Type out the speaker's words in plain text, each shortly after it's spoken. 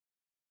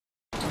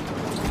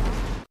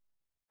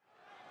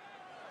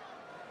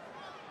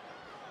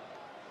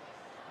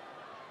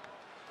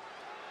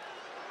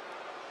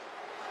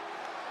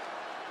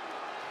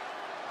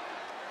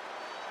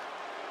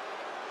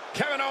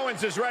Kevin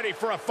Owens is ready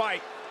for a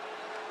fight.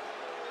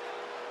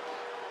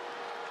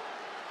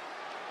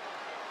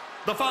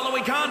 The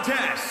following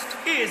contest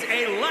is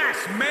a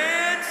last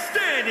man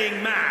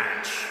standing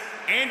match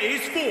and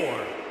is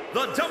for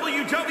the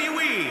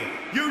WWE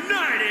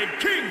United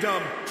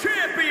Kingdom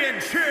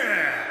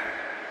Championship.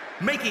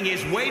 Making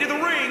his way to the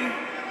ring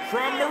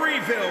from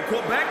Marieville,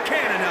 Quebec,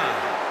 Canada,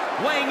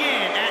 weighing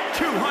in at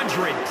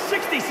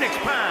 266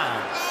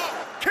 pounds,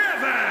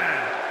 Kevin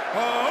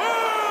Owens!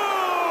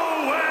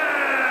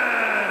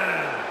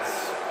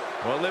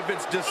 Well, if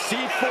it's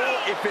deceitful,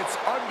 if it's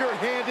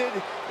underhanded,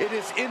 it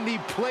is in the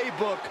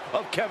playbook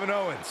of Kevin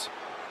Owens.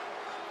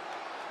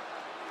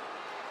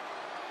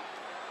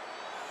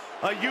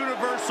 A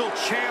Universal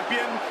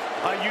Champion,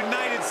 a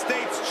United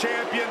States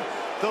Champion,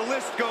 the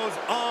list goes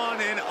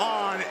on,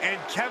 and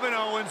Kevin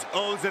Owens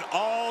owes it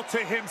all to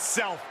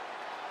himself.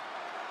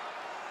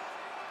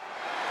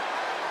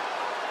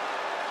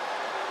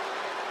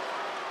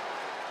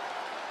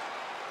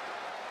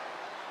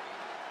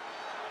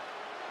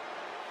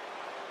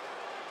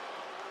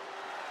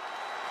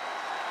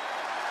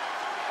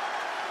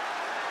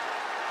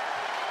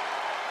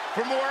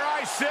 From where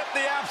I sit,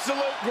 the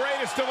absolute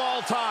greatest of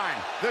all time,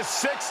 the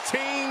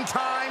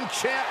 16-time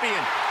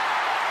champion.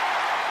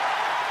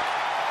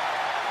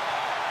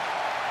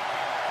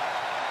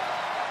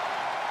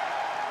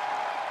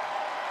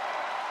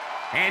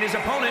 And his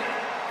opponent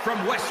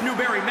from West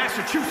Newbury,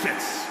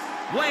 Massachusetts,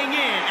 weighing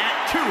in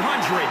at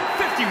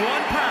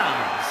 251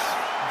 pounds,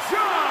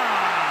 John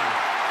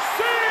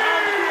Cena!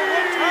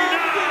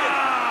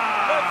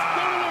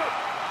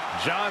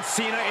 John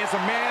Cena is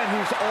a man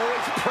who's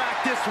always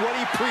practiced what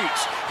he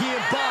preached. He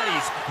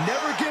embodies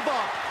never give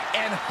up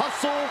and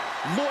hustle,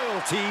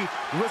 loyalty,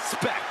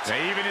 respect. Now,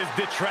 even his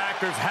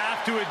detractors have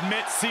to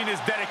admit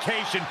Cena's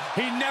dedication.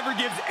 He never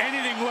gives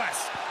anything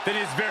less than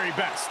his very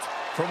best.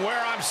 From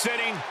where I'm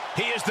sitting,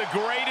 he is the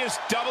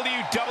greatest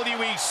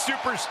WWE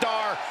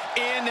superstar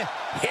in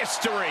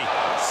history.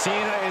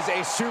 Cena is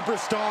a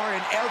superstar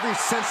in every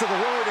sense of the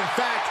word. In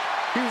fact,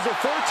 he was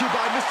referred to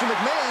by Mr.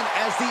 McMahon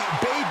as the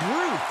Babe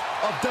Ruth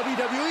of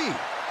WWE.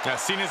 Now,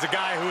 Cena's a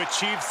guy who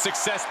achieved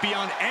success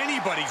beyond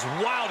anybody's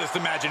wildest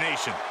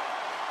imagination.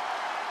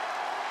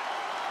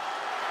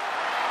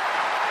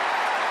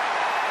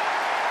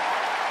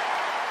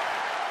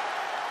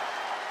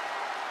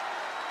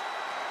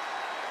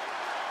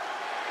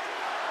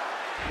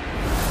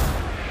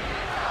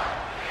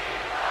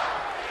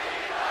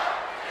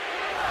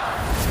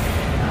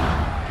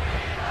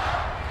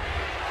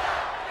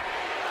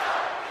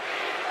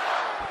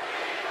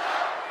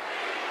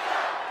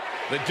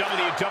 The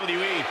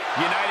WWE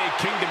United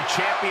Kingdom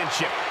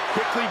Championship,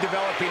 quickly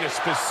developing a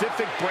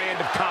specific brand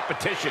of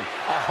competition,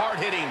 a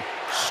hard-hitting,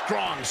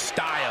 strong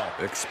style.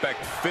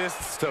 Expect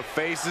fists to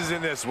faces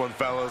in this one,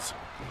 fellas.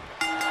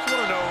 If you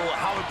want to know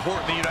how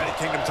important the United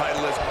Kingdom title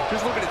is,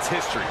 just look at its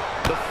history.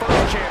 The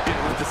first champion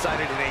was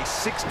decided in a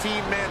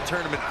 16-man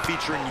tournament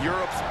featuring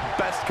Europe's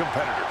best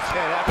competitors.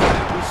 And after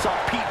that, we saw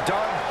Pete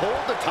Dunne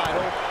hold the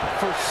title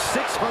for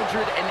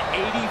 685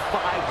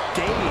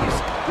 days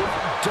with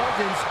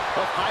dozens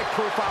of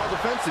high-profile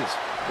defenses.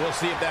 We'll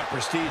see if that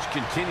prestige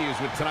continues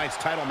with tonight's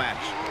title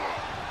match.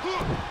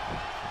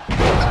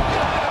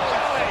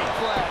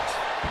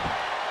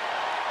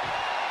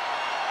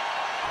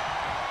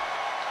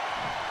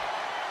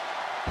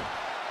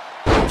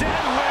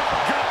 Deadlift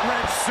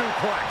gut-wrench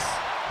suplex.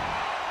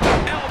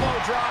 Elbow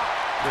drop.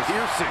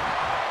 Piercing.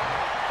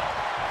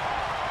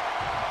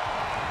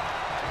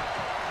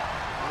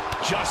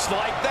 Just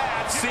like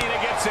that, Cena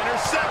gets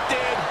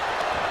intercepted.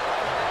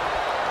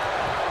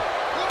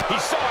 He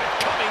saw it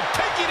coming,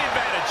 taking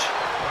advantage.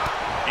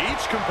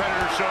 Each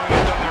competitor showing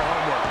they've done their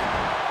homework.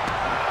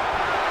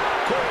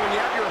 Corey, when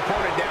you have your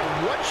opponent down,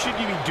 what should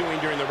you be doing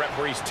during the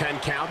referee's 10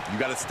 count?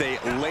 You got to stay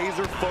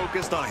laser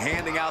focused on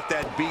handing out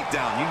that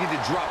beatdown. You need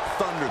to drop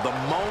thunder the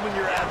moment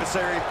your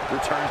adversary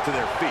returns to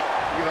their feet.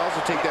 You can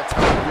also take that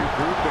time to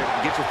regroup and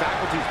get your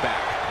faculties back.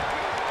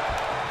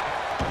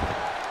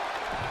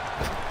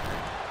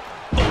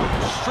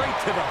 Straight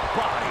to the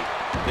body.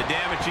 The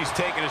damage he's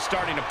taken is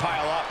starting to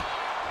pile up.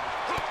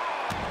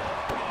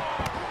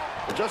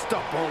 Just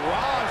a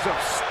barrage of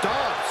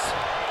stomps.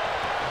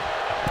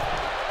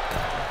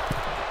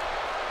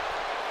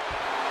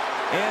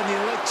 And the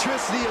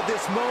electricity of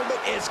this moment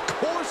is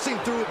coursing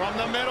through. From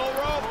the middle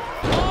rope.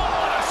 Oh,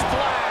 what a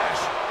splash.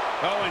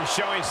 Owens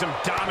showing some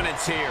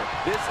dominance here.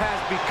 This has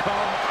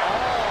become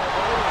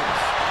all Owens.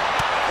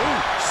 Ooh,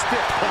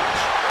 stiff punch.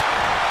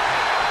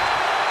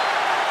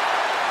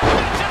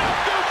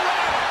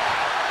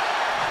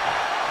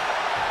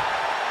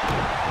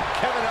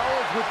 Kevin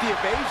Owens with the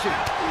evasion.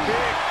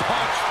 Big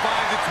punch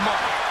finds its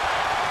mark.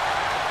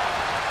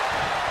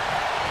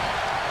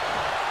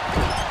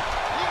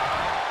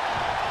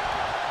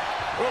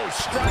 Oh,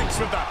 strikes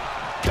with the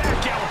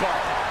back elbow.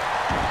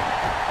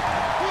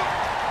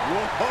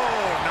 Whoa,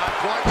 not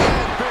quite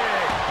that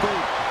big.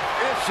 Boom.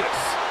 Vicious.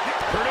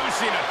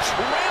 Producing a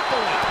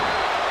trampoline.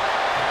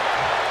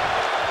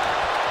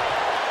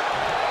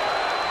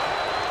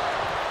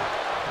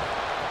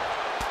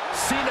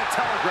 Cena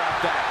telegraphed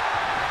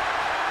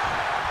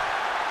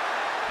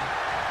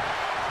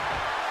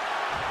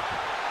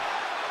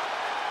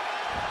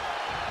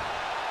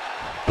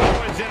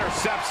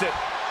intercepts it.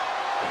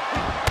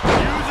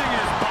 Using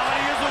his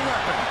body as a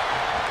weapon.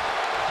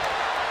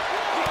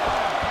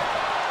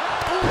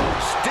 Ooh,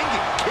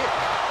 stinging kick.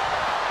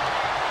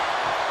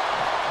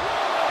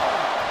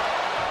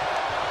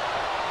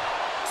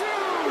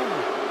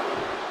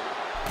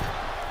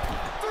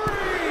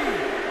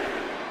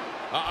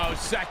 Uh-oh,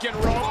 second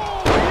row.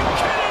 Oh, are you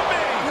kidding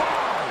me?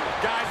 Wow.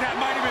 Guys, that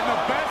might have been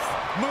the best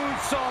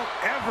moonsault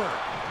ever.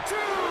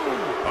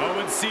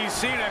 Owens sees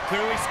CENA,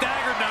 clearly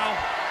staggered now.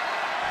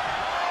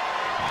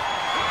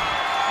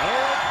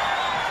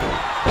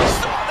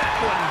 Saw that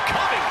one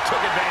coming,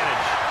 took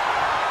advantage.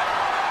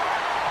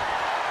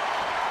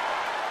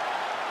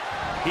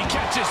 He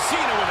catches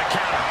CENA with a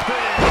counter.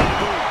 Good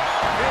move.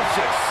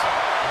 Vicious.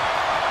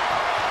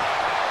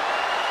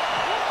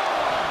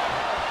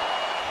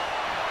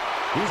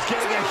 He's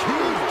getting a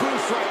huge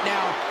boost right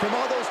now from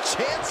all those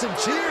chants and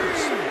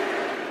cheers.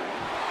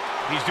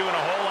 He's doing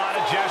a whole lot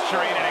of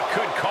gesturing, and it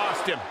could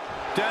cost him.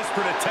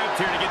 Desperate attempt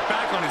here to get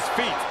back on his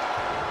feet.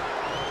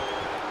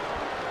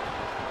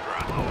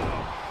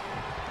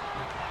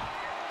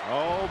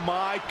 Oh,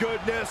 my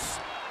goodness.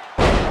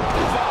 Fall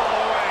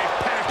away,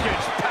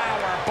 package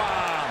power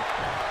bomb.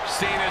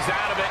 CENA's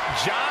out of it.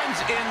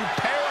 John's in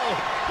peril.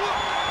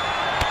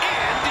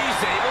 And he's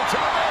able to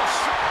reverse.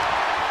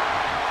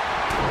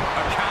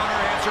 A counter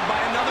answered by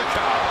another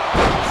counter.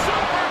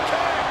 Super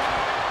kick.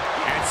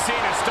 And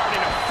CENA's starting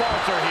to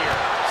falter here.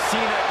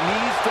 CENA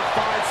needs to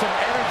find some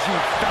energy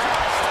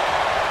fast.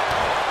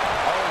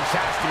 Owens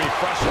has to be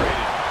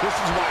frustrated. This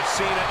is why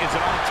CENA is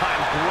an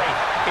all-time great.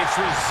 It's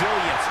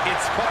resilience,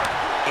 it's heart,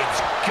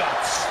 it's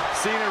guts.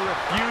 CENA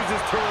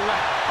refuses to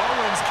relent.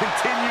 Owens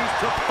continues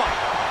to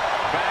fight.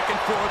 Back and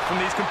forth from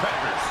these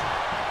competitors.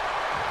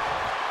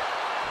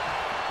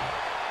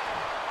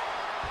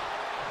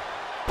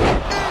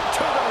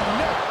 Into the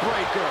neck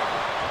breaker.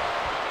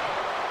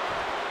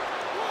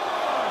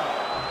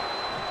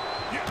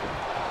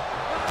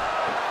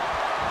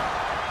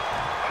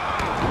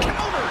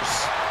 Counters.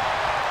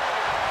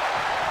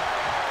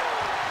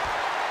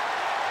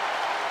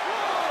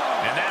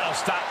 And that'll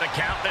stop the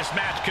count. This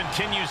match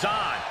continues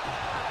on.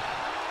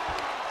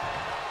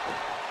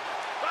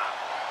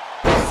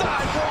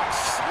 Sidewalk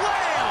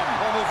slam!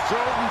 Almost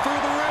drove him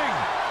through the ring.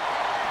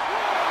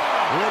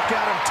 Look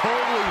at him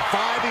totally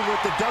vibing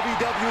with the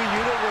WWE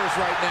Universe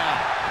right now.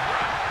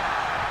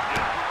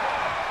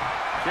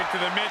 Kick to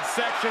the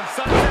midsection,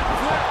 sunset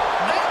flip.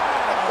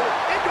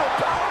 Into a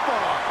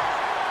powerbomb.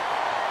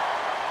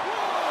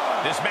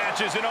 This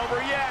match isn't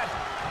over yet.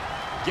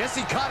 Guess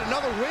he caught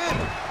another win.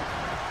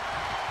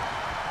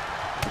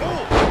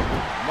 Oh,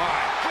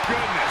 my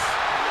goodness.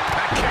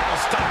 That kick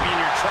will stop you in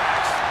your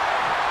tracks.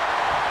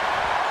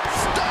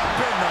 Stop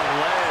in the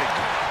leg.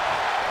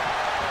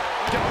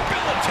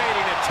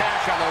 Debilitating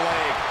attack on the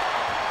leg.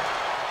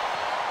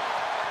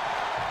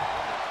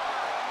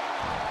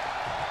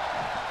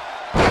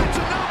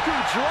 Michinoku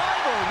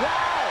driver,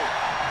 wow.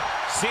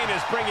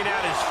 CENA's bringing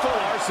out his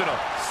full arsenal.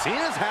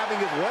 CENA's having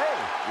his way.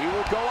 He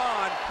will go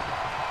on.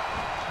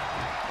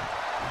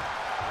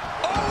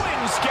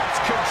 Owens gets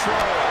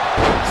control.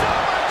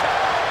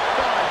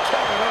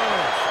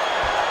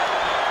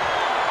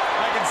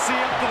 I can see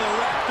up to the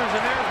rafters,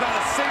 and there's not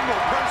a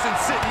single person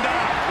sitting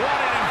down. What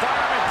an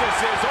environment this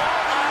is. All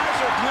eyes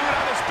are glued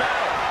on this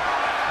battle.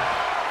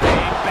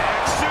 Big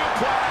back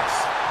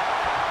suplex.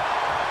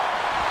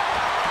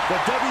 The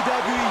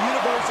WWE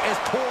Universe is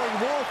pouring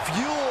more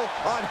fuel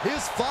on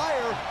his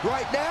fire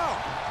right now.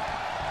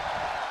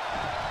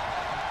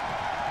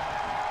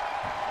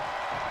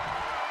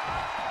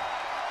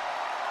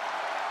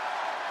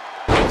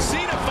 And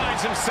CENA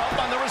finds himself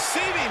on the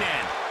receiving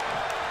end.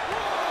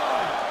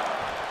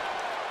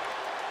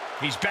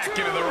 He's back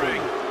into the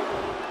ring.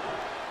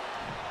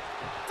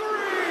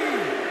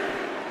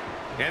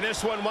 And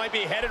this one might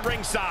be headed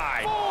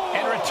ringside.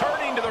 And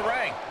returning to the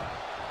ring.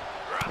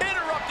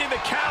 Interrupting the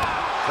count.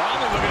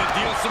 Probably looking to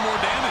deal some more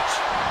damage.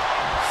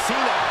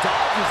 CENA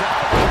dodges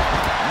out of it.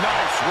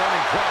 Nice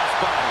running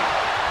crossbody.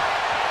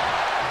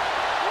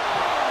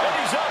 And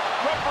he's up.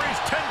 Referee's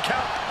 10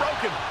 count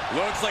broken.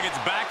 Looks like it's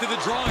back to the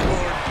drawing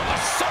board.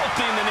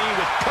 Assaulting the knee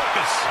with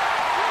purpose.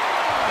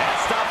 That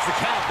stops the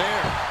count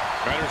there.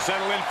 Better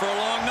settle in for a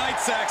long night,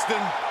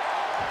 Saxton.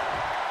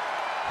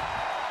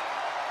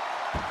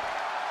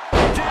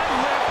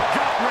 Deadlift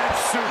gut-wrench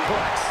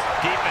suplex.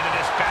 Deep into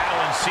this battle,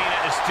 and CENA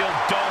is still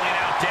doling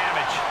out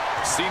damage.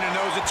 CENA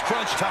knows it's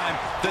crunch time,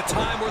 the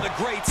time where the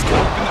greats come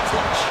up in the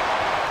clutch.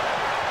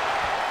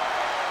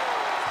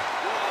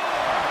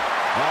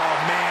 Oh,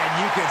 man,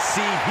 you can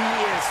see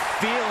he is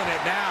feeling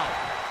it now.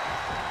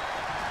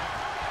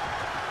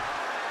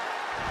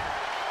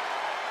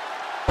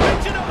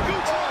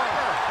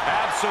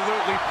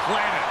 Absolutely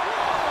planted.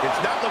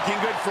 It's not looking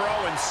good for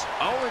Owens.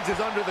 Owens is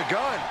under the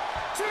gun.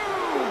 2,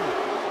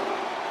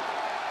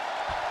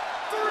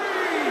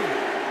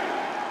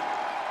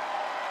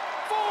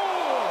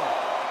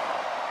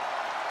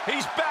 3.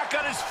 He's back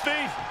on his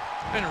feet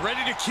and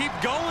ready to keep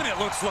going, it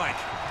looks like.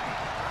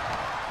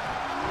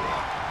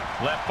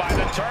 Left by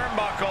the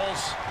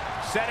turnbuckles.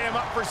 setting him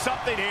up for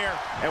something here.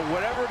 And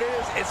whatever it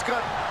is, it's gonna...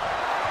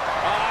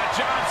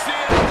 John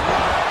Cena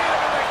right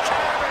into the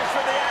canvas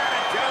for the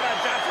attitude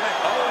adjustment.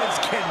 Owens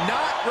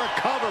cannot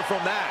recover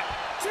from that.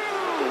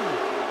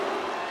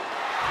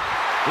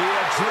 The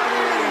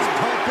adrenaline is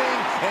pumping,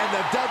 and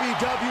the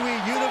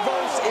WWE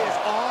Universe is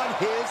on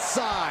his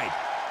side.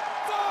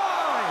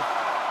 5,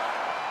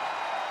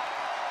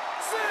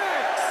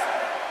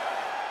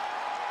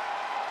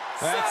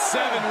 6, That's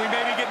 7. We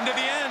may be getting to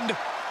the end. 8,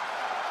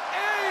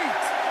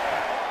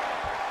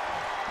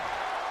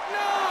 9.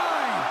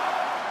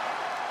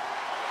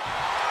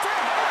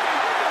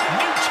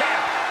 New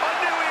champ. A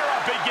new era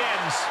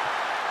begins.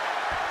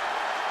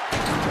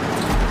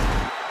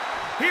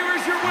 Here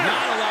is your winner.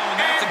 Not allowing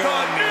that to go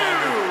on any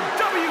new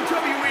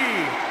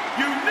WWE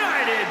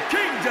United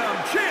Kingdom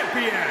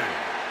Champion,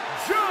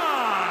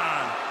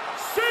 John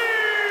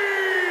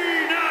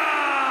Cena.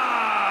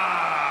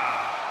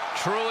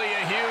 Truly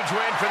a huge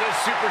win for this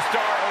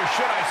superstar, or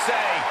should I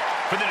say,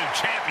 for the new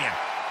champion.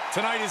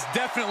 Tonight is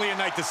definitely a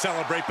night to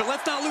celebrate, but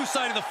let's not lose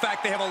sight of the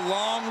fact they have a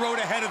long road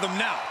ahead of them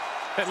now.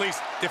 At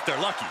least, if they're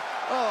lucky.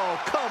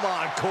 Oh, come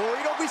on,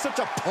 Corey. Don't be such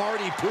a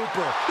party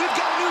pooper. We've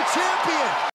got a new champion.